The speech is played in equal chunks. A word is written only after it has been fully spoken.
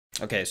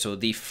Okay, so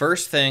the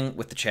first thing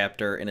with the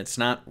chapter, and it's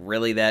not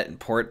really that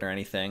important or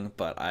anything,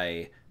 but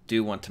I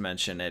do want to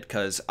mention it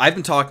because I've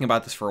been talking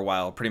about this for a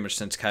while, pretty much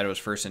since Kaido was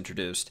first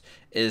introduced,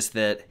 is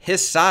that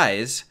his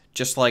size,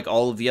 just like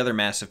all of the other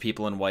massive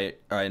people in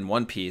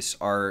One Piece,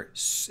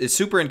 is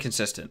super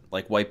inconsistent.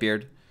 Like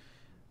Whitebeard,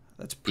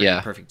 that's pretty Yeah,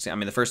 perfect. I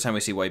mean, the first time we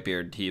see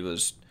Whitebeard, he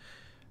was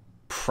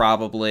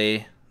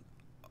probably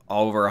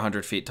over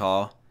 100 feet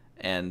tall,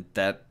 and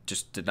that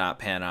just did not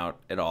pan out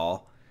at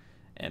all.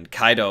 And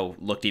Kaido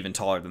looked even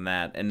taller than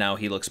that, and now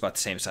he looks about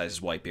the same size as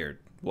Whitebeard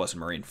was in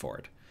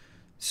Marineford.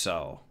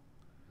 So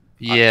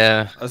I,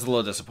 yeah. I was a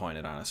little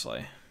disappointed,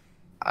 honestly.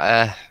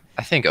 I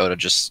think Oda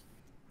just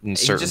in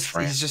certain He's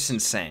frames just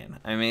insane.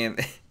 I mean,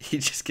 he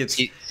just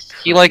gets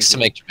he likes to crazy.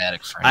 make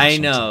dramatic frames I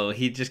sometimes. know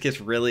he just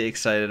gets really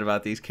excited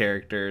about these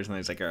characters, and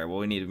he's like, "All right, well,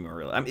 we need to be more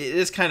real." I mean, it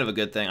is kind of a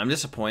good thing. I'm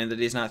disappointed that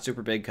he's not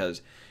super big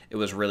because it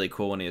was really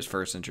cool when he was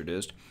first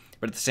introduced.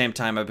 But at the same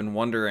time, I've been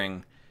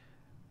wondering,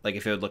 like,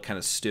 if it would look kind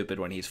of stupid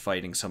when he's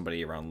fighting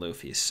somebody around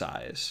Luffy's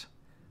size.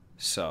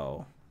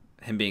 So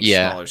him being Yeah,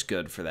 smaller is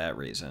good for that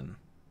reason.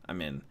 I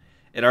mean,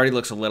 it already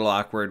looks a little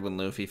awkward when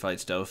Luffy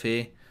fights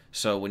Dofi.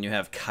 So when you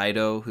have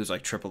Kaido, who's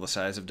like triple the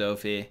size of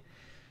Dofi,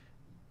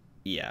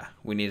 yeah,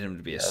 we need him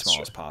to be yeah, as that's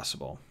small true. as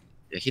possible.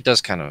 Yeah, he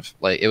does kind of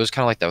like it was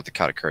kind of like that with the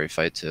Katakuri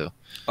fight too.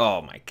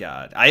 Oh my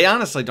god. I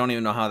honestly don't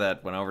even know how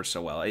that went over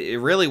so well. It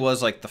really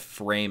was like the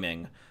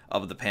framing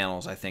of the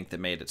panels, I think, that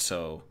made it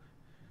so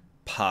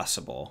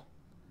possible.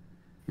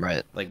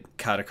 Right, Like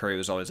Katakuri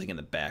was always like in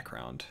the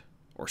background.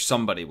 Or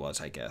somebody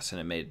was, I guess, and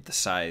it made the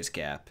size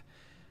gap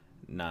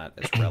not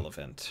as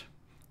relevant.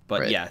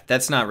 But right. yeah,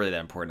 that's not really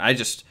that important. I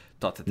just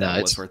thought that No, that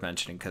was it's worth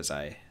mentioning because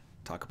I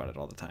talk about it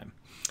all the time.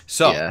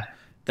 So yeah.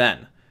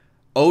 then,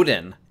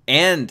 Odin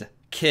and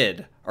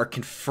Kid are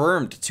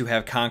confirmed to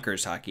have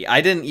Conqueror's Haki.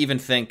 I didn't even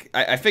think.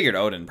 I figured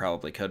Odin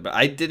probably could, but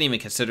I didn't even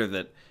consider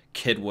that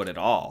Kid would at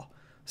all.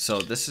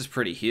 So this is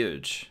pretty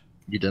huge.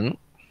 You didn't?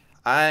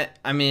 I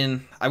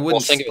mean, I Well,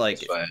 think wouldn't of it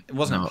this like. way. It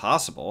wasn't No,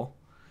 impossible.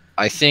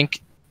 I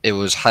think it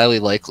was highly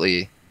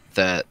likely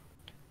that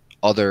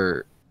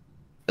other,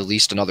 at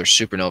least another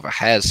supernova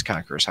has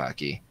Conqueror's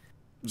Haki,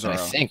 and I Zoro,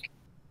 think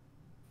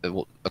it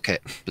will. Okay,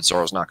 but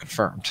Zoro's not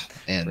confirmed.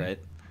 And right?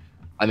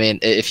 I mean,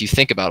 if you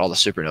think about all the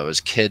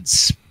supernovas,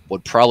 kids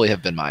would probably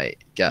have been my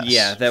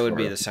Yeah, guess that would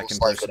be for the second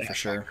most likely person to for have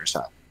sure. Conqueror's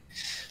Haki,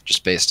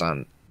 just based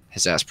on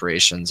his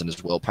aspirations and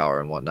his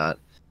willpower and whatnot.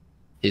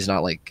 He's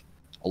not like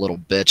a little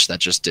bitch that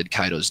just did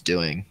Kaido's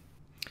doing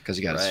because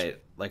he got his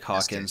Right, like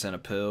ass kicked. Hawkins and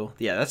Apu.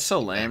 Yeah, that's so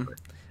lame.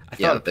 Exactly. I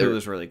Yeah, thought Apu they're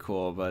was really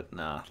cool, but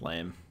nah,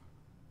 lame.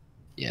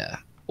 yeah.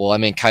 Well, I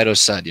mean, Kaido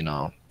said,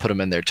 put him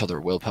in there till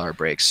their willpower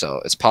breaks.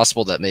 So it's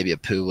possible that maybe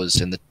Apu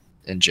was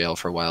in jail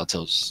for a while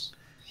till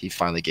he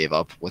finally gave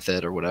up with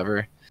it or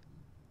whatever.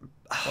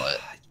 But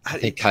I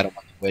think Kaido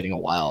might be waiting a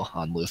while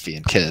on Luffy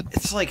and Kid.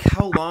 It's like,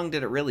 how long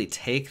did it really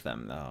take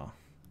them though?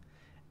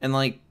 And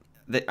like,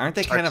 aren't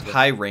they It's hard kind of to.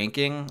 high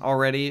ranking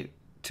already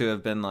to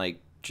have been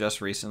like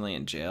just recently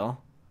in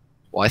jail,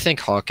 Well, I think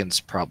Hawkins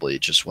probably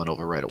just went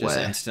over right just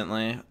away.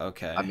 instantly?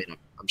 I Okay. mean,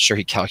 I'm sure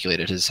he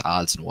calculated his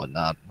odds and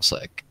whatnot. It's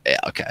like, yeah,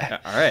 okay.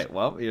 All right.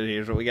 Well,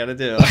 here's what we got to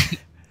do.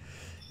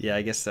 Yeah,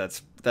 I guess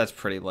that's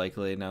pretty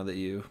likely now that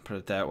you put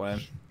it that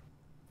way.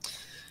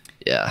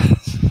 Yeah.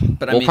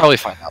 But I We'll mean, probably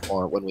find out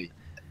more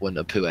when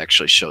Apu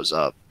actually shows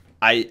up.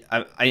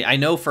 I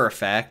know for a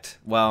fact.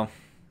 Well,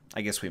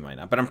 I guess we might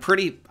not, but I'm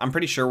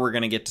pretty sure we're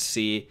gonna get to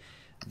see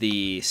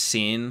the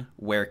scene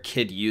where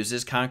Kid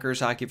uses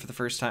Conqueror's Haki for the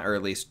first time, or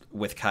at least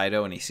with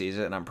Kaido, and he sees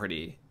it, and I'm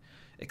pretty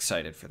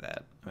excited for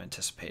that. I'm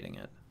anticipating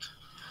it.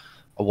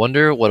 I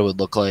wonder what it would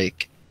look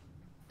like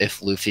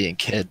if Luffy and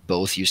Kid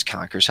both use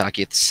Conqueror's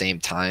Haki at the same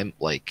time,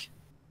 like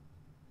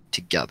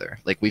together.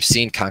 Like we've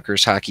seen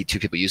Conqueror's Haki, two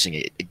people using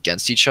it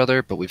against each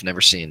other, but we've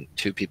never seen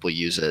two people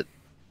use it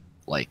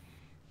like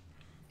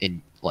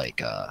in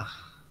like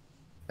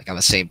on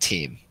the same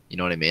team. You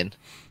know what I mean?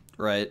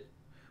 Right.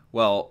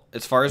 Well,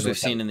 as far as Wonder we've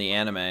what that seen in the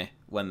anime,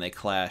 when they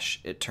clash,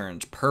 it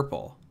turns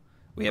purple.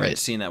 We haven't right.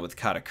 seen that with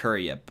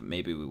Katakuri yet, but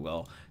maybe we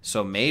will.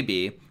 So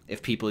maybe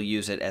if people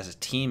use it as a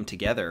team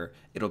together,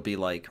 it'll be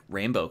like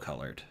rainbow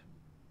colored.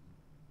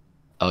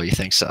 Oh, you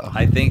think so?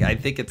 I think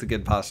it's a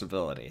good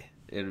possibility.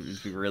 It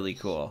would be really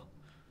cool.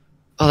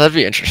 Oh, that'd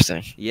be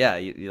interesting. Yeah,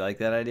 you like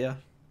that idea?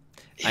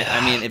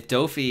 I Yeah. mean, if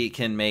Dofi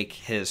can make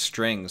his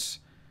strings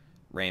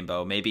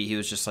rainbow, maybe he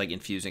was just like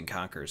infusing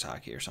Conqueror's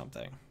Haki or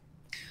something.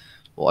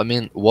 Well, I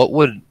mean, what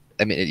would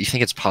I mean? You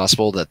think it's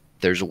possible that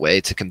there's a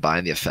way to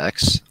combine the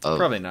effects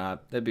of Probably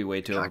not. That'd be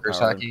way too Conqueror's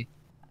overpowered. Haki?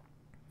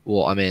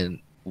 Well, I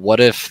mean, what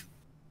if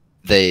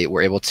they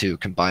were able to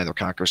combine their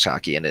Conqueror's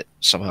Haki and it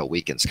somehow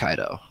weakens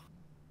Kaido?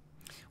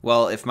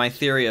 Well, if my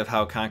theory of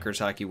how Conqueror's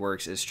Haki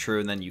works is true,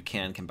 and then you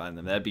can combine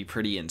them, that'd be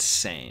pretty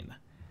insane.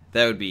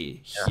 That would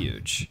be Yeah.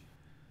 huge.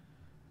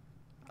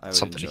 I would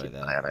Something to enjoy keep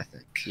an that. eye on, I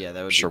think. Yeah,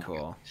 that I'm would be sure.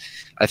 cool.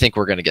 I think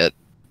we're gonna get.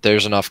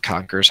 There's enough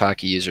Conqueror's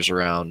Haki users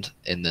around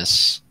in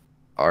this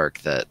arc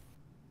that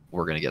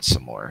we're gonna get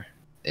some more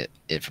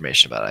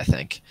information about it, I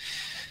think.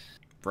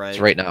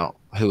 So Right? right now,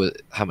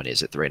 how many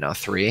is it right now?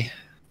 Three.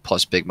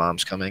 plus Big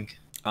Mom's coming.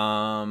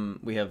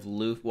 We have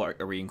Luffy. What,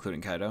 are we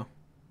including Kaido?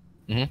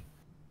 Mm-hmm.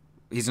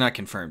 He's not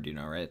confirmed, you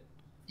know, right?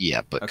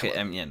 Yeah, but okay.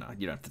 I mean, yeah, no,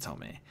 you don't have to tell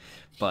me.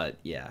 But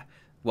yeah,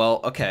 well,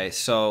 okay,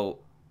 so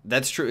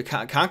that's true.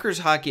 Conqueror's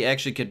Hockey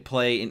actually could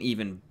play an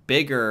even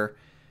bigger,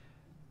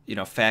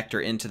 factor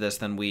into this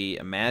than we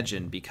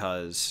imagined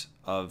because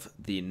of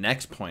the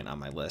next point on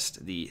my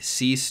list, the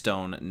sea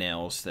stone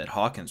nails that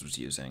Hawkins was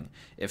using.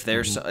 If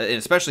there's,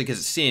 especially because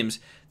it seems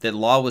that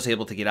Law was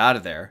able to get out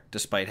of there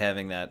despite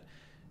having that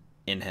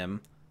in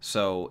him.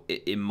 So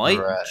it might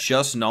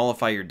just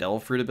nullify your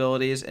Devil Fruit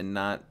abilities and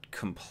not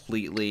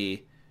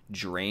completely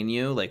drain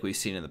you like we've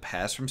seen in the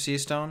past from Sea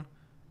Stone,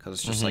 because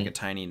it's just like a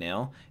tiny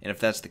nail. And if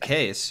that's the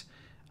case,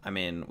 I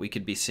mean, we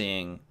could be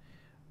seeing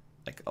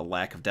like a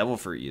lack of Devil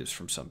Fruit use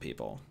from some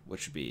people,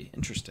 which would be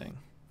interesting.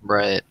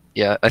 Right.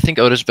 Yeah, I think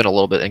Oda's been a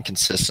little bit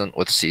inconsistent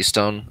with Sea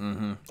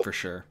Stone. For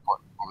sure.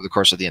 Over the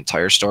course of the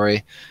entire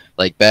story.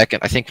 Like back in,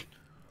 I think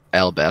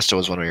Alabasta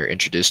was when we were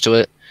introduced to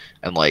it,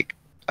 and like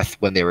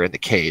when they were in the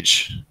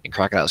cage, in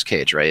Crocodile's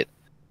cage, right?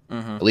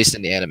 At least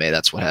in the anime,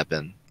 that's what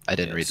happened. I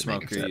didn't read the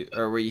manga.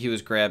 Or where he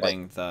was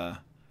grabbing the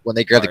when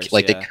they grabbed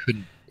the they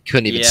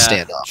couldn't even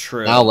stand up.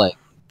 True. Now like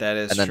that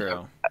is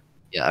true.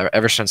 Yeah,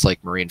 ever since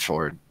like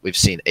Marineford, we've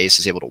seen Ace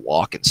is able to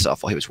walk and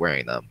stuff while he was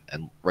wearing them,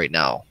 and right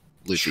now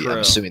Luffy, I'm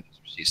assuming these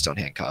are Sea Stone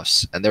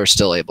handcuffs, and they were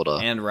still able to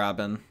and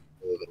Robin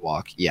move and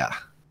walk. Yeah,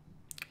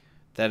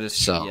 that is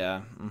so.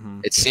 Yeah,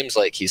 it seems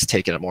like he's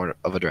taken it more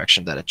of a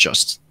direction that it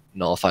just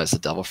nullifies the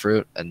Devil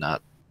Fruit and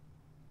not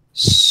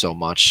so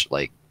much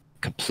like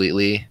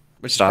completely.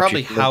 Which is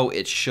probably how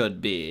it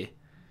should be.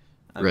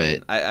 I right.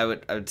 mean, I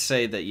would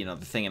say that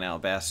the thing in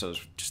Alabasta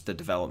is just the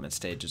development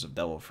stages of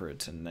Devil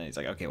Fruits, and then he's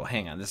like, okay, well,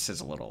 hang on, this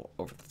is a little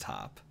over the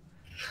top.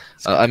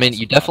 I mean,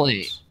 you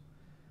definitely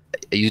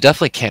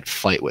can't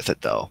fight with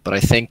it though. But I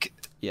think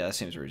that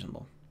seems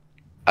reasonable.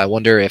 I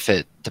wonder if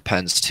it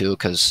depends too,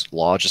 because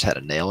Law just had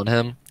a nail in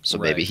him, so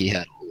maybe he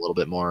had a little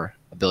bit more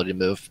ability to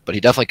move, but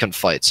he definitely couldn't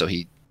fight, so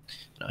he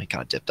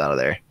kind of dipped out of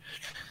there.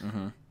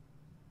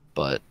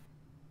 But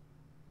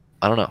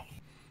I don't know.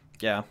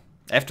 Yeah.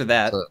 After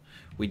that,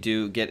 we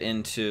do get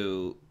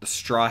into the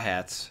Straw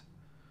Hats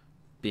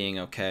being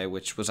okay,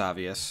 which was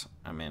obvious.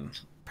 I mean,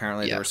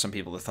 apparently there were some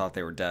people that thought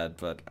they were dead,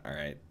 but all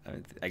right,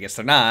 I guess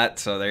they're not.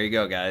 So there you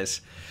go, guys.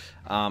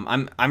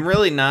 I'm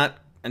really not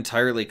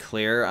entirely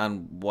clear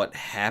on what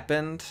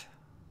happened.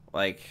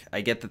 Like, I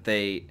get that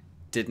they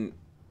didn't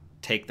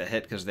take the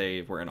hit because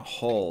they were in a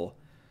hole,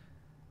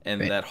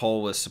 and that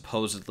hole was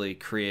supposedly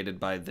created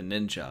by the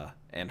ninja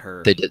and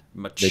her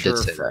mature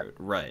fruit,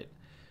 right?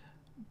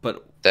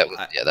 But that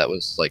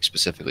was like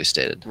specifically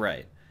stated,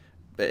 right?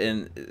 But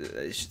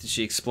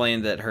she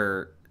explained that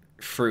her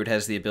fruit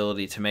has the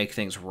ability to make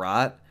things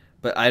rot,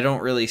 but I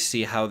don't really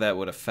see how that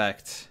would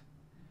affect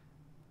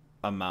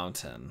a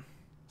mountain.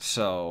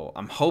 So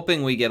I'm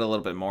hoping we get a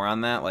little bit more on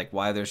that, like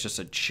why there's just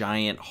a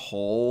giant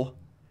hole.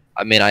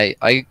 I mean,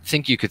 I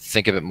think you could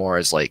think of it more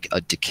as like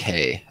a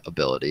decay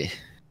ability,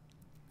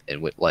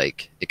 and with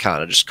like it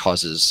kind of just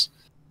causes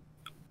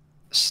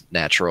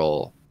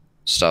natural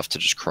stuff to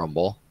just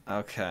crumble.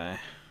 Okay.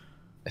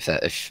 If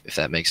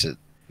that makes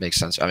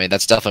sense. I mean,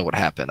 that's definitely what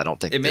happened. I don't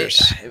think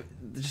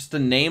just the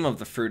name of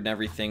the fruit and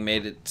everything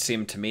made it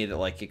seem to me that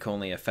like it can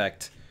only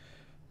affect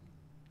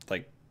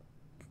like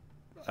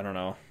I don't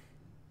know,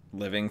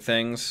 living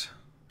things,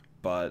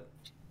 but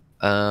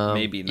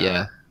maybe not.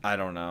 Yeah. I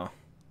don't know.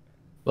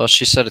 Well,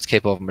 she said it's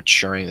capable of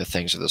maturing the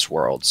things of this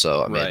world.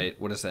 So I mean,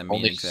 what does that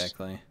mean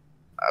exactly?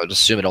 I would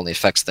assume it only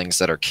affects things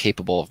that are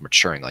capable of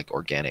maturing, like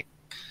organic,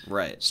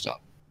 stuff.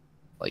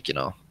 Like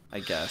I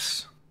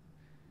guess.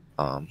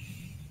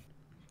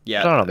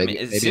 Yeah, I don't know. Maybe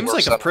it seems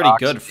like a pretty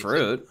good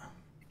fruit.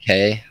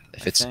 Okay,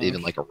 if it's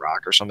even like a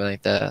rock or something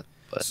like that.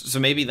 But so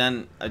maybe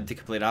then the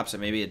complete opposite.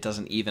 Maybe it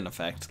doesn't even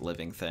affect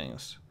living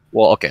things.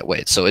 Well, okay,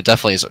 wait. So it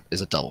definitely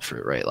is a Devil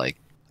Fruit, right? Like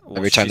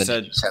every time she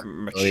said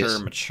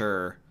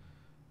mature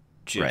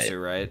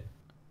jutsu, right?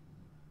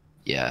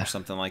 Yeah, or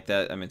something like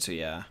that. I mean, so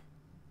yeah.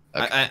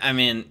 Okay. I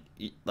mean,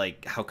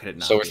 like, how could it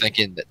not? So we're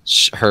thinking that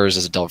hers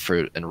is a Devil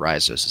Fruit and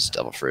Raizo's is a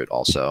Devil Fruit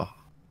also.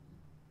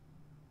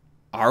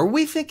 Are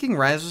we thinking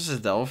Raizo's is a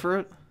Devil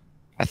Fruit?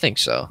 I think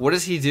so. What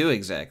does he do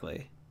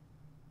exactly?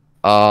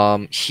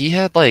 He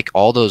had like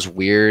all those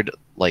weird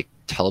like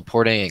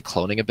teleporting and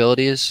cloning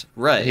abilities.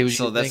 Right.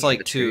 So that's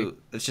like too.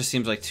 It just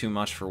seems like too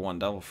much for one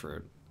Devil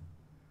Fruit.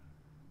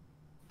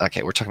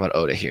 Okay, we're talking about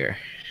Oda here.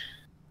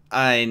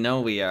 I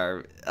know we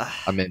are.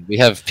 I mean, we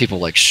have people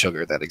like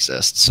Sugar that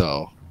exist,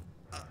 so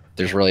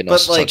there's really no.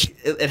 But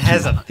like, it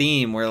has a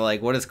theme where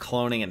like, what does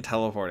cloning and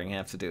teleporting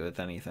have to do with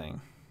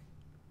anything?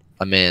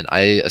 I mean, I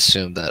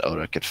assume that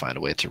Oda could find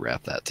a way to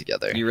wrap that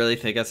together. You really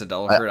think that's a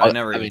Devil Fruit? I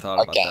never even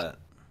thought about that.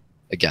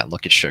 Again,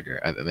 look at Sugar.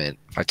 I mean,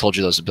 if I told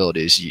you those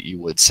abilities, you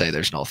would say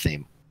there's no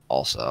theme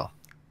also.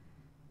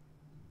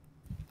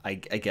 I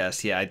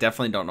guess, yeah. I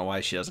definitely don't know why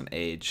she doesn't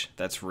age.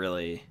 That's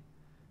really,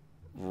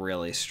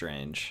 really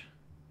strange.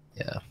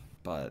 Yeah.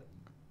 But,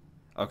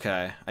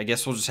 okay. I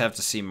guess we'll just have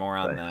to see more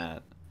on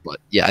that.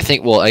 But, yeah, I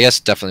think, well, I guess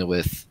definitely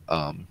with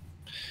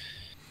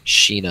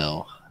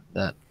Shino.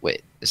 That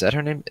wait, is that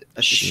her name?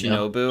 It's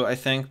Shino. Shinobu, I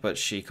think, but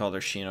she called her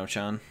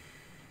Shino-chan.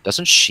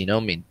 Doesn't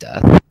Shino mean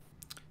death?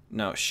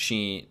 No,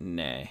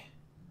 Shine.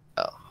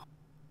 Oh,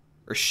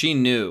 Or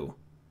Shinu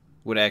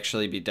would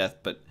actually be death,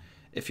 but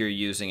if you're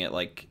using it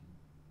like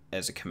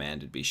as a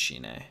command, it'd be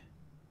Shine.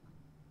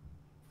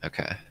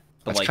 okay.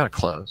 But That's like, kind of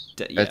close.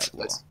 yeah.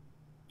 I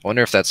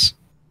wonder if that's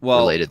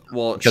related.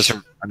 Well, Because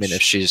I mean,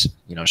 if she's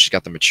she's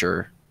got the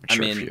mature I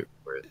mean, view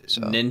for it,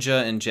 so.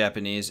 ninja in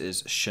Japanese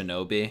is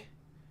shinobi,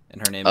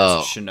 and her name is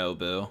Oh.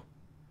 Shinobu.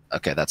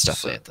 Okay, that's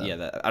definitely it then.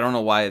 Yeah, I don't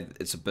know why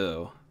it's a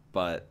boo,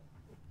 but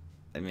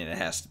I mean that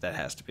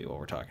has to be what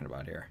we're talking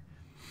about here.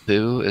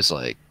 Boo is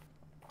like,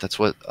 that's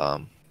what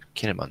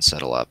Kinemon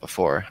said a lot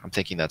before. I'm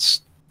thinking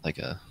that's like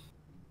a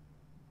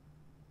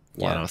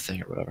Wano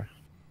thing or whatever.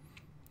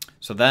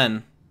 So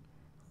then,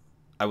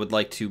 I would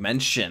like to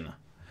mention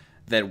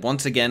that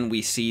once again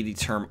we see the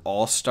term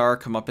All-Star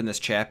come up in this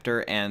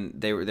chapter, and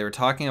they were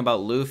talking about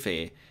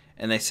Luffy,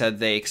 and they said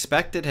they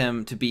expected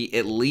him to be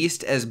at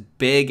least as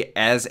big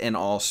as an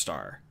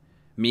All-Star,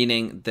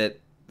 meaning that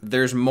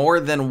there's more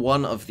than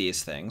one of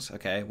these things,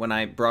 okay? When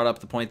I brought up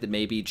the point that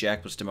maybe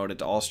Jack was demoted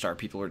to All-Star,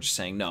 people were just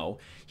saying, no,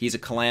 he's a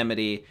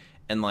Calamity,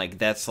 and like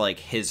that's like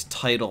his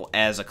title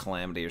as a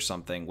Calamity or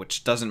something,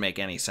 which doesn't make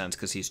any sense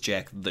because he's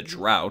Jack the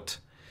Drought.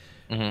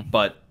 Mm-hmm.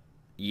 But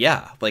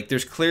yeah, like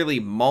there's clearly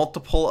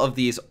multiple of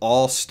these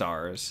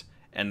All-Stars,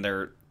 and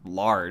they're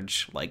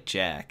large like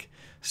Jack.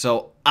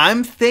 So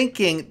I'm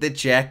thinking that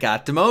Jack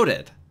got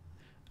demoted.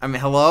 I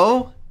mean,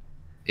 hello?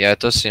 Yeah, it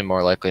does seem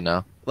more likely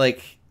now.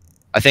 Like,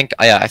 I think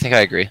I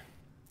agree.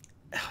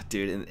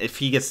 dude, and if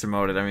he gets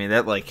demoted, I mean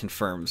that like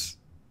confirms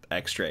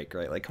X Drake,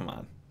 right? Like, come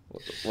on.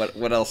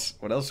 What else?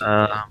 What else?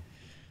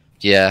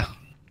 Yeah,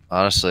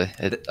 honestly,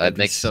 it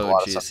makes so a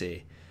lot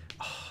juicy.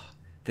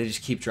 They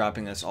just keep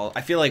dropping this all.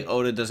 I feel like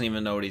Oda doesn't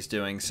even know what he's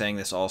doing, saying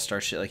this All-Star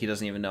shit. Like he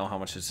doesn't even know how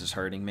much this is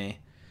hurting me.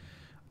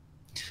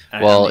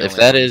 Well, if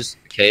that is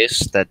the case,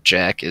 that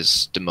Jack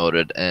is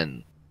demoted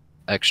and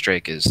X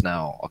Drake is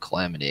now a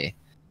Calamity,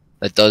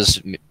 that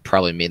does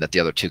probably mean that the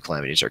other two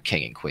Calamities are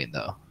King and Queen,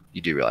 though.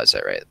 You do realize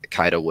that, right?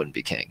 Kaido wouldn't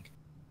be King.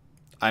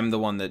 I'm the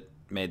one that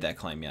made that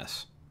claim.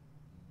 Yes.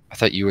 I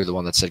thought you were the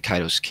one that said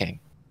Kaido's King.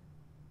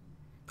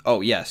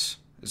 Oh yes.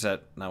 Is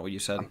that not what you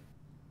said?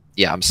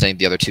 Yeah, I'm saying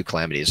the other two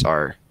Calamities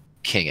are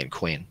King and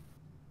Queen.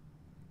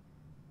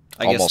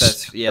 I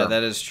guess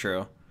that is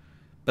true.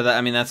 But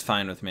I mean, that's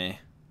fine with me.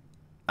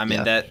 I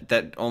mean,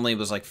 that only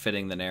was like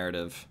fitting the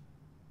narrative.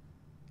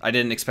 I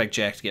didn't expect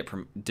Jack to get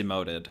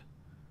demoted,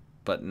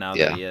 but now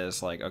that he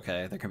is, like,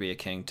 okay, there can be a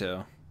king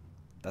too.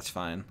 That's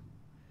fine.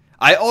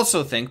 I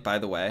also think, by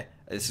the way,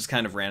 this is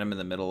kind of random in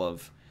the middle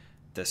of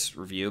this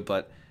review,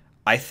 but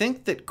I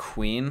think that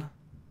Queen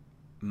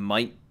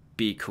might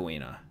be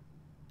Kuina.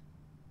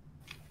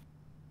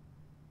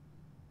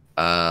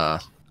 I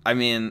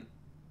mean,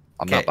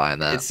 I'm not buying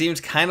that. It seems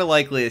kind of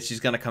likely that she's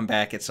going to come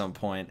back at some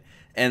point,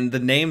 and the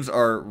names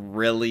are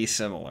really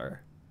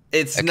similar.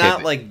 It's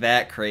not like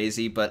that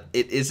crazy, but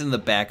it is in the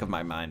back of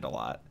my mind a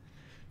lot.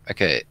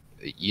 Okay,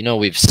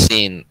 we've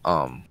seen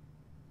the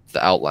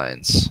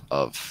outlines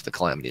of the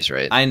Calamities,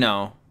 right? I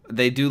know.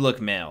 They do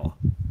look male.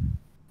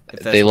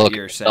 If that's they what look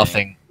you're saying.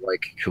 Nothing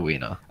like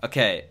Kuina.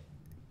 Okay.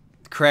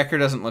 Cracker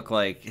doesn't look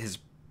like his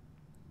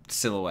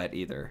silhouette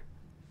either.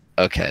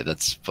 Okay,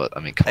 but I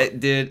mean, come on.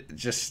 Dude,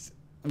 just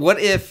what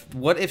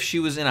if she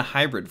was in a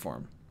hybrid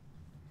form?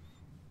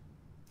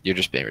 You're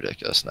just being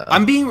ridiculous now.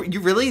 You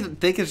really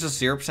think it's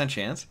just 0%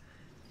 chance?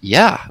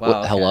 Yeah.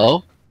 Wow, okay.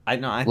 Hello?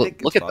 I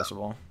think it's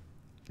possible.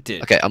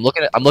 Dude. Okay, I'm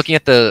looking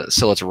at the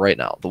silhouettes right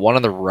now. The one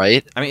on the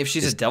right. I mean, if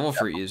she's a devil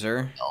fruit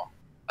user,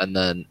 and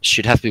then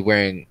she'd have to be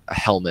wearing a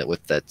helmet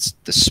with the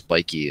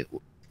spiky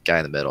guy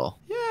in the middle.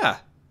 Yeah.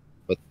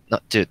 But no,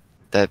 dude,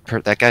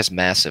 that guy's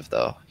massive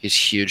though. He's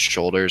huge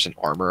shoulders and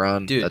armor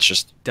on. Dude, that's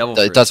just devil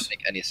fruits. It doesn't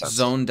make any sense.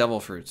 Zone devil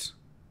fruits.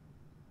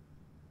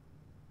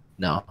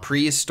 No.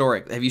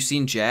 Prehistoric. Have you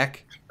seen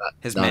Jack?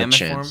 His mammoth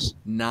form?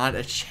 Not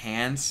a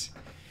chance.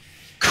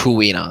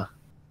 Kuina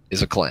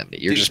is a Calamity.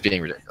 You're just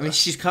being ridiculous. I mean,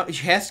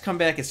 she has to come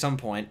back at some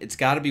point. It's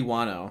got to be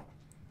Wano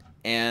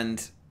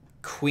and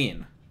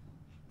Queen.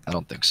 I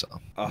don't think so.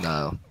 Oh.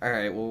 No. All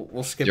right,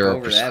 we'll skip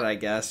over that, I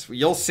guess.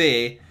 You'll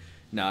see.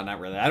 No,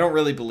 not really. I don't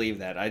really believe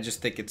that. I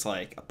just think it's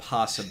like a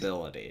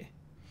possibility.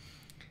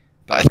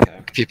 But I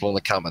think people in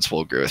the comments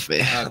will agree with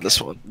me on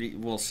this one.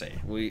 We'll see.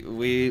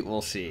 We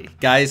will see.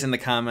 Guys in the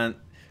comment,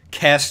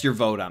 cast your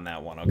vote on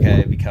that one,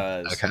 okay?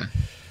 Because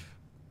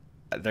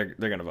they're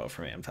gonna vote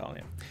for me. I'm telling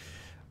you.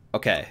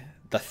 Okay,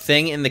 the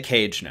thing in the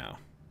cage now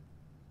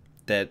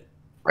that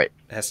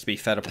has to be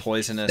fed a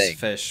poisonous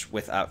fish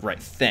without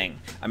thing.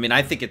 I mean,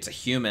 I think it's a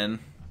human.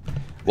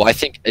 Well, I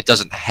think it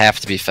doesn't have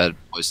to be fed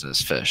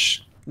poisonous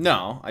fish.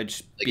 No, I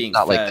just being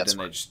fed, and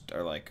they just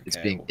are like,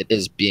 okay, it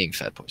is being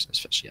fed poisonous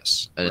fish,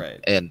 yes,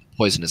 and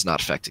poison is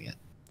not affecting it.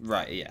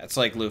 Right, yeah, it's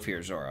like Luffy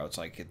or Zoro. It's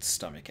like it's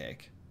stomach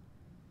ache.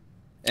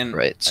 And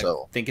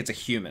so I think it's a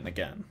human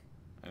again.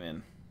 I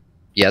mean,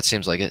 yeah, it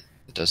seems like it.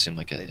 It does seem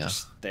like it.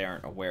 They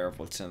aren't aware of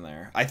what's in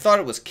there. I thought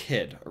it was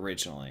Kid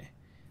originally,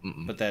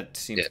 but that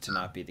seems to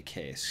not be the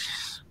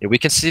case. Yeah, we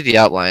can see the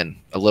outline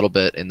a little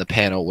bit in the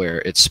panel where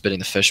it's spitting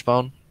the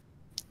fishbone,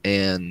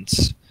 and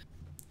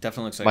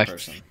definitely looks like a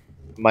person.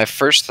 My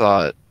first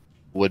thought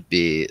would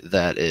be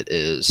that it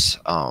is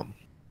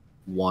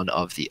one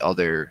of the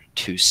other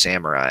two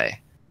samurai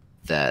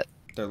that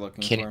they're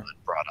looking Kenny for.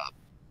 Brought up.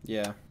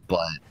 Yeah.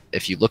 But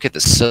if you look at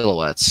the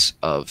silhouettes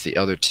of the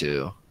other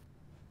two,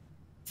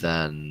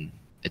 then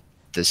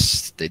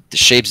the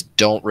shapes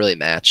don't really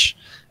match,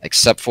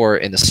 except for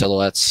in the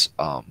silhouettes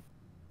of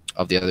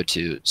the other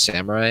two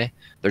samurai.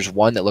 There's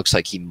one that looks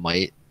like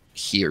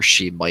he or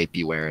she might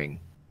be wearing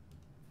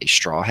a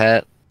straw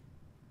hat,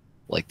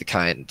 like the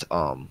kind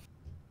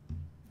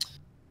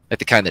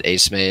that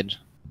Ace made.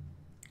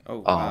 Oh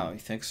wow, you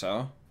think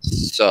so?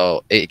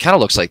 So it kind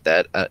of looks like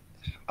that.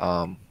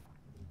 I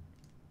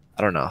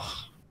don't know,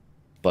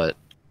 but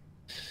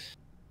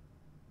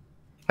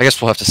I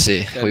guess we'll have to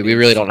see. We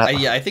really don't have.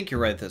 Yeah, I think you're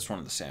right. That's one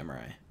of the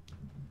samurai.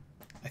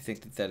 I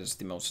think that is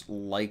the most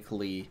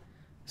likely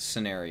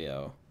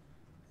scenario,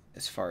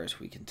 as far as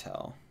we can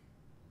tell.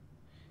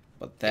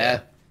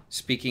 But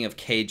speaking of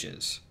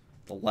cages,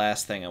 the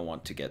last thing I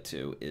want to get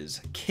to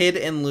is Kid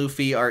and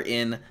Luffy are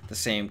in the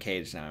same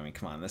cage now. I mean,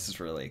 come on, this is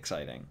really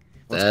exciting.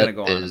 What's going to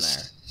go on in there?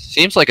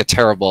 Seems like a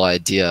terrible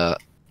idea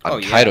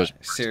on Kaido's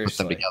part to put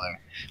them together.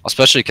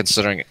 Especially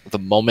considering the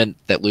moment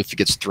that Luffy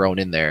gets thrown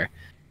in there,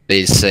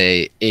 they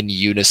say in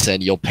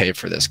unison, "You'll pay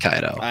for this,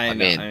 Kaido." I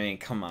mean,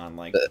 come on,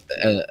 like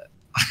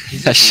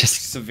he's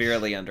just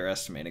severely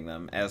underestimating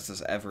them, as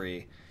does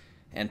every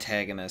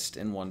antagonist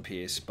in One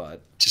Piece.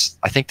 But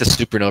I think the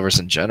supernovas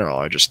in general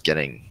are just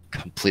getting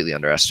completely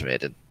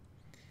underestimated.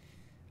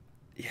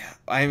 Yeah,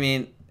 I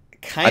mean,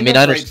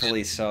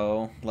 rightfully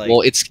so. Like,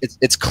 well,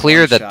 it's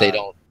clear that they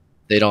don't.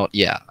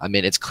 Yeah, I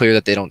mean, it's clear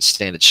that they don't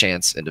stand a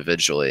chance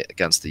individually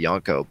against the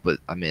Yonko. But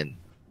I mean,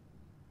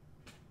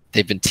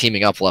 they've been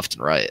teaming up left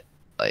and right.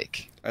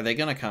 Like, are they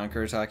gonna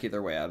conquer Saki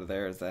their way out of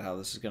there? Is that how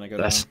this is gonna go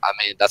down? I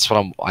mean, that's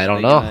what I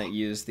don't know. Gonna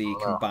use the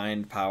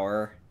combined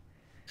power.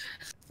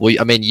 Well,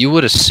 I mean, you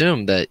would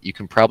assume that you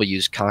can probably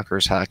use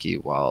Conqueror's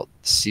Haki while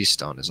Sea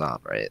Stone is on,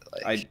 right?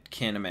 Like, I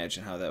can't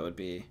imagine how that would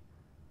be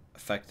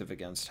effective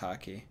against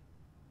Haki.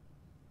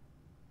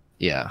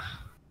 Yeah.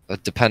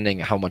 Depending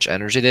how much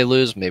energy they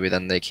lose, maybe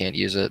then they can't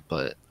use it,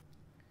 but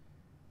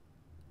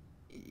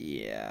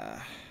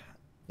yeah,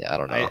 I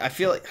don't know. I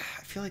feel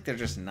like they're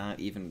just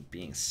not even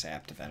being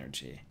sapped of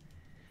energy.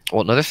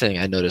 Well, another thing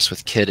I noticed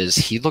with Kid is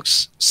he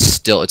looks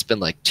still. It's been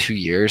like 2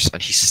 years,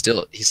 and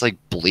he's like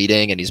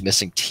bleeding and he's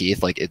missing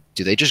teeth. Like,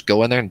 do they just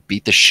go in there and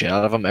beat the shit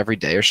out of him every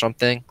day or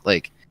something?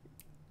 Like,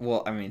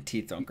 well, I mean,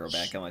 teeth don't grow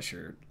back unless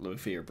you're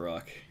Luffy or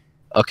Brook.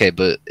 Okay,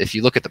 but if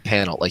you look at the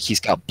panel, like, he's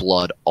got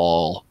blood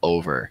all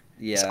over.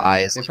 Yeah, his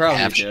eyes. They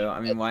probably do.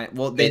 I mean, why?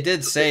 Well, they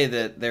did say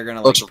that they're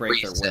gonna like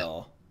break their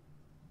will.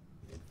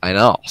 I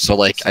know. So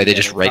like, they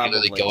just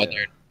regularly go in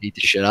there and beat the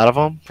shit out of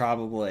him?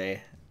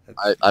 Probably.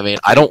 I mean,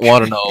 I don't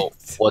want to know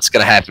what's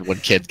gonna happen when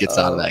Kid gets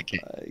out of that game.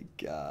 Oh my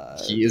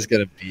god, he is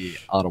gonna be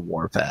on a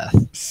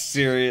warpath.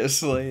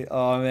 Seriously,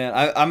 oh man,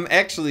 I'm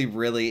actually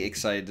really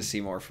excited to see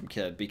more from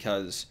Kid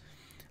because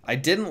I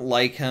didn't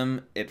like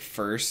him at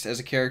first as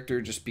a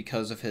character just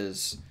because of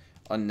his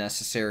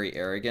unnecessary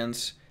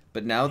arrogance.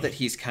 But now that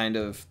he's kind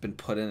of been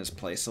put in his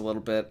place a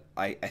little bit,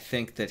 I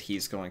think that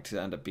he's going to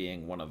end up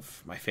being one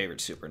of my favorite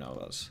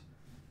supernovas.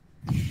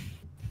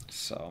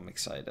 So I'm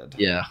excited.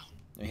 Yeah.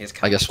 I mean,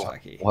 I guess we'll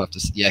have to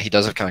see. Yeah, he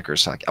does have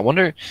Conqueror's Haki. I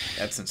wonder...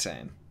 That's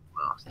insane.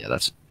 Well, yeah,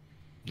 that's...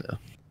 Yeah.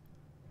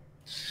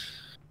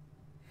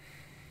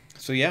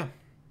 So yeah.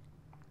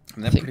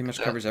 And that pretty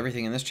much covers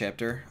everything in this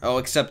chapter. Oh,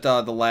 except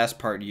the last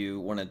part you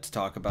wanted to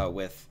talk about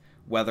with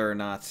whether or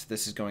not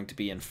this is going to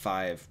be in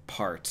 5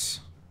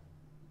 parts.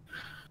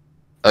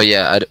 Oh,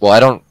 yeah. I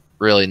don't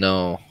really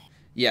know.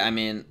 Yeah, I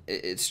mean,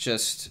 it's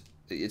just...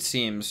 It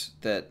seems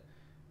that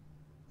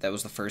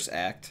was the first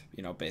act,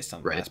 based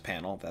on the last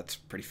panel. That's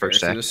pretty fair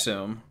to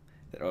assume.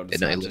 That Oda's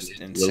not just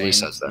insane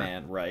says that.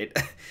 Man, right?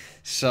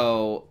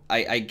 So,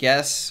 I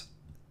guess,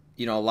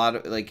 a lot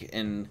of, like,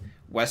 in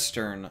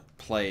Western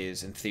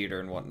plays and theater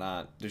and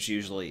whatnot, there's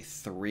usually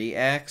 3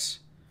 acts.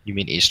 You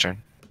mean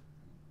Eastern?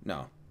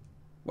 No.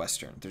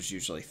 Western. There's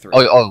usually 3.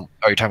 Oh,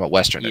 you're talking about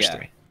Western. There's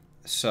 3.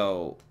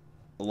 So,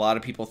 a lot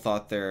of people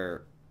thought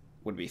there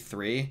would be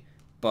 3,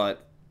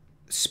 but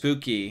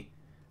Spooky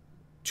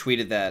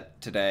tweeted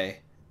that today,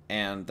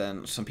 and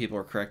then some people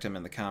were correcting him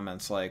in the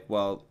comments, like,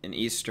 well, in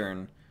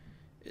Eastern,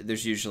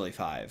 there's usually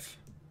 5.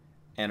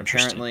 And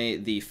apparently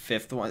the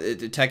 5th one,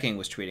 Tekking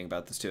was tweeting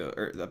about this too,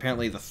 or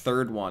apparently the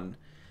 3rd one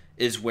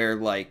is where,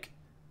 like,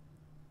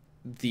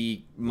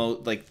 the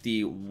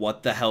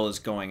what the hell is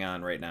going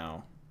on right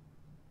now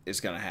is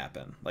going to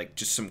happen. Like,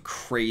 just some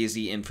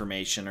crazy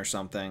information or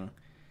something.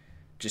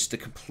 Just a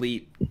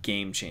complete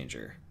game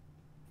changer.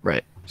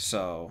 Right.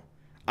 So,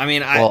 I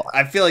mean,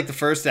 I feel like the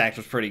first act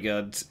was pretty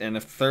good, and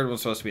if the 3rd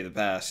one's supposed to be the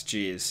best,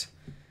 geez.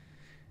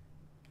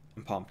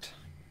 I'm pumped.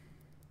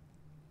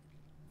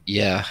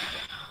 Yeah.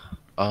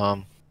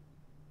 I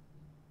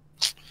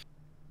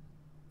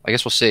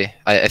guess we'll see.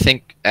 I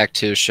think Act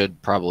 2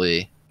 should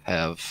probably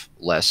have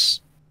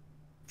less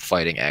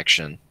fighting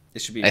action.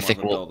 It should be I more think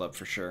of a we'll- build-up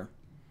for sure.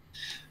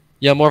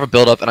 Yeah, more of a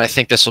build-up, and I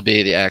think this will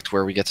be the act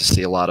where we get to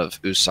see a lot of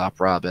Usopp,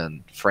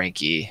 Robin,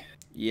 Frankie,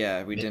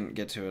 Yeah, we didn't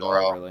get to it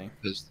Zoro, all, really.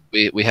 because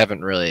we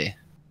don't really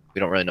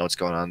know what's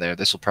going on there.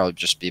 This will probably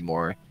just be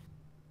more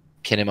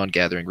Kinemon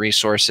gathering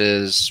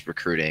resources,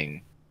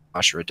 recruiting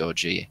Ashura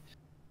Doji,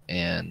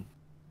 and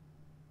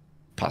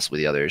possibly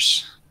the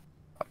others.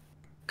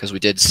 Because we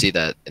did see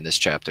that in this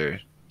chapter,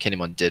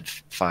 Kinemon did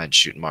find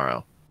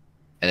Shootenmaro,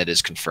 and it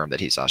is confirmed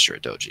that he's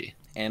Ashura Doji.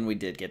 And we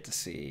did get to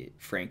see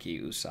Frankie,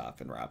 Usopp,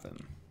 and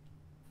Robin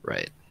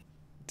Right.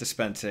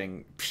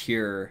 dispensing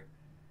pure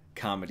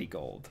comedy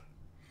gold.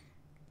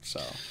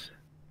 So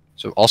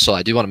also,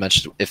 I do want to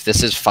mention, if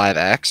this is 5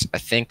 acts, I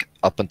think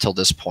up until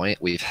this point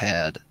we've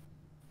had,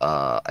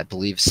 I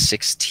believe,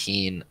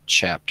 16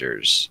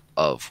 chapters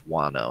of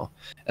Wano,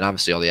 and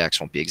obviously all the acts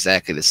won't be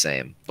exactly the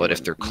same. But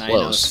if they're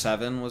close,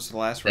 907 was the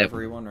last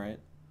Reverie one, right?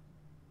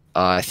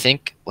 I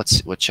think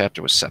what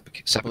chapter was Seppuku? I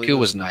believe Seppuku it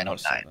was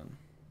 909. 907.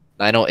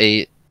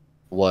 908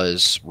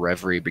 was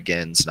Reverie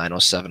Begins.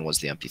 907 was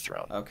the Empty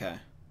Throne. Okay.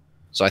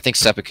 So I think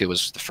Seppuku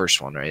was the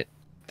first one, right?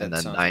 That And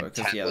then sounds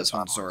 910 right, yeah, was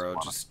that's when Wano. Zoro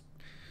just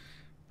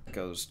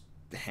goes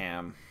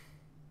ham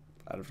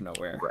out of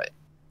nowhere.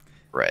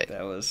 Right.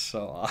 That was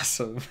so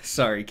awesome.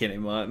 Sorry,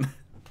 Kinemon.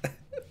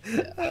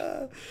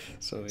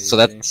 So So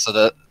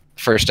the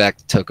first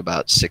act took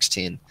about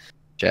 16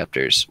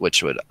 chapters,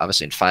 which would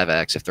obviously in 5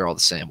 acts, if they're all the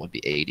same, would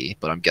be 80.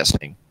 But I'm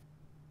guessing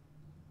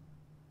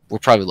we're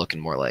probably looking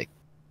more like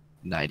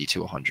 90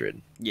 to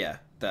 100. Yeah,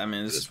 I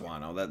mean, this is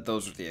Wano.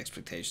 Those are the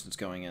expectations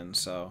going in.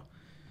 So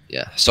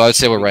Yeah. So I'd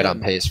say we're right Good.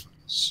 on pace for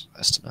those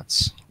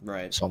estimates.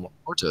 right, So I'm looking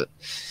forward to it.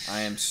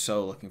 I am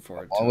so looking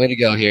forward Long to way it. to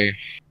go here.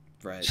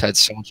 Right, We've had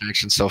so much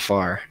action so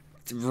far.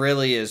 it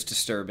really is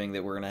disturbing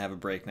that we're gonna have a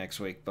break next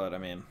week. But I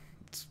mean,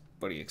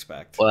 what do you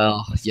expect?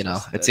 Well, It's you know,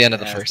 just- it's the end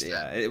of it the has first to-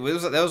 act. Yeah,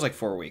 that was like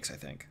 4 weeks, I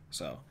think.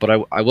 So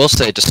But I will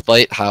say,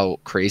 despite how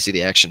crazy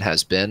the action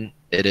has been,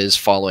 it is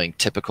following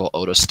typical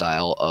Oda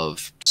style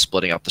of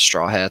splitting up the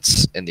Straw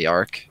Hats in the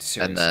arc.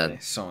 seriously, And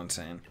then, so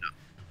insane.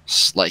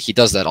 like, he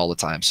does that all the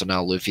time. So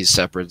now Luffy's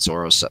separate,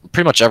 Zoro's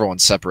pretty much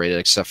everyone's separated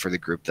except for the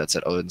group that's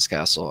at Odin's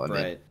castle. I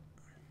mean, Right.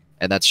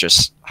 and that's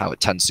just how it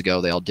tends to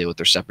go. They all deal with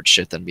their separate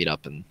shit, then meet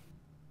up and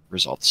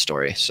resolve the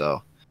story.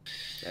 So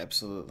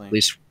Absolutely. at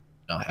least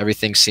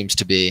everything seems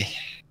to be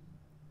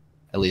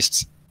at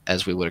least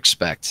as we would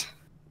expect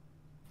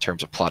in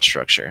terms of plot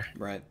structure.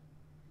 Right.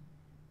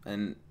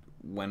 And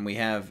when we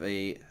have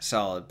a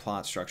solid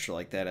plot structure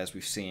like that, as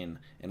we've seen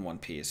in One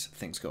Piece,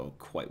 things go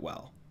quite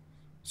well.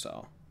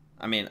 So,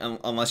 I mean,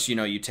 unless,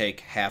 you take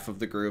half of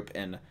the group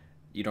and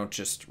you don't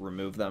just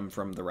remove them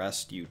from the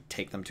rest, you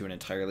take them to an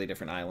entirely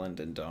different island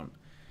and don't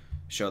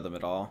show them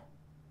at all,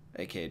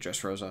 aka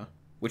Dressrosa,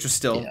 which was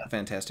still a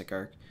fantastic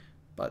arc,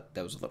 but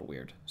that was a little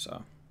weird.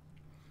 So,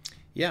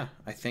 yeah,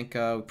 I think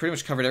we pretty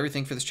much covered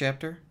everything for this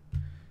chapter.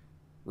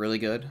 Really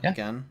good. Yeah.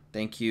 Again,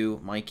 thank you,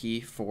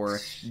 Mikey, for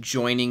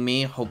joining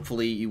me.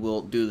 Hopefully you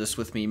will do this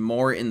with me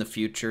more in the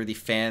future. The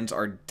fans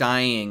are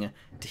dying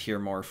to hear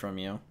more from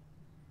you.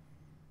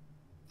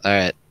 All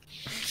right.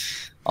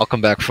 I'll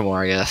come back for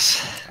more, I guess.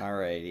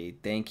 Alrighty.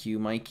 Thank you,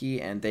 Mikey,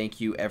 and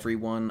thank you,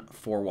 everyone,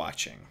 for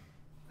watching.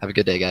 Have a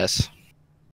good day, guys.